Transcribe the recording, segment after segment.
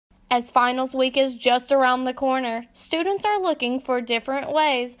As finals week is just around the corner, students are looking for different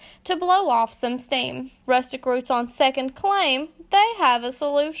ways to blow off some steam. Rustic Roots on Second claim they have a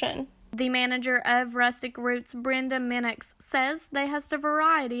solution. The manager of Rustic Roots, Brenda Minix, says they host a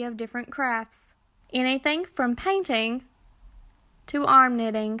variety of different crafts. Anything from painting to arm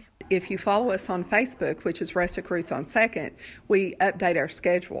knitting. If you follow us on Facebook, which is Rustic Roots on Second, we update our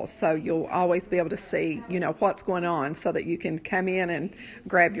schedule, so you'll always be able to see, what's going on so that you can come in and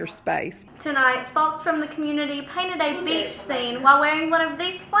grab your space. Tonight, folks from the community painted a beach scene while wearing one of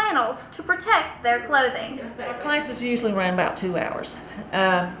these flannels to protect their clothing. Our classes usually run about 2 hours.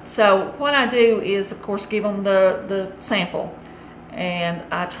 So what I do is, of course, give them the sample, and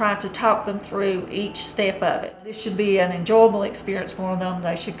I try to talk them through each step of it. This should be an enjoyable experience for them.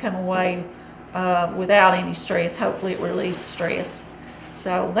 They should come away without any stress. Hopefully it relieves stress.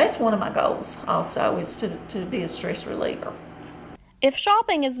 So that's one of my goals also, is to be a stress reliever. If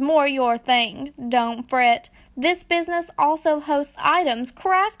shopping is more your thing, don't fret. This business also hosts items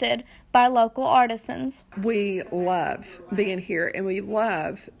crafted by local artisans. We love being here, and we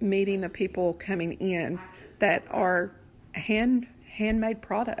love meeting the people coming in that are handmade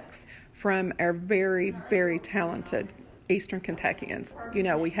products from our very, very talented Eastern Kentuckians.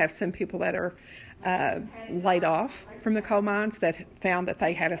 We have some people that are laid off from the coal mines that found that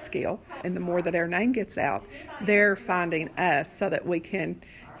they had a skill, and the more that our name gets out, they're finding us so that we can,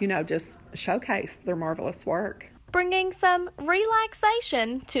 just showcase their marvelous work. Bringing some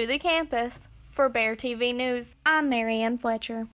relaxation to the campus. For Bear TV News, I'm Marianne Fletcher.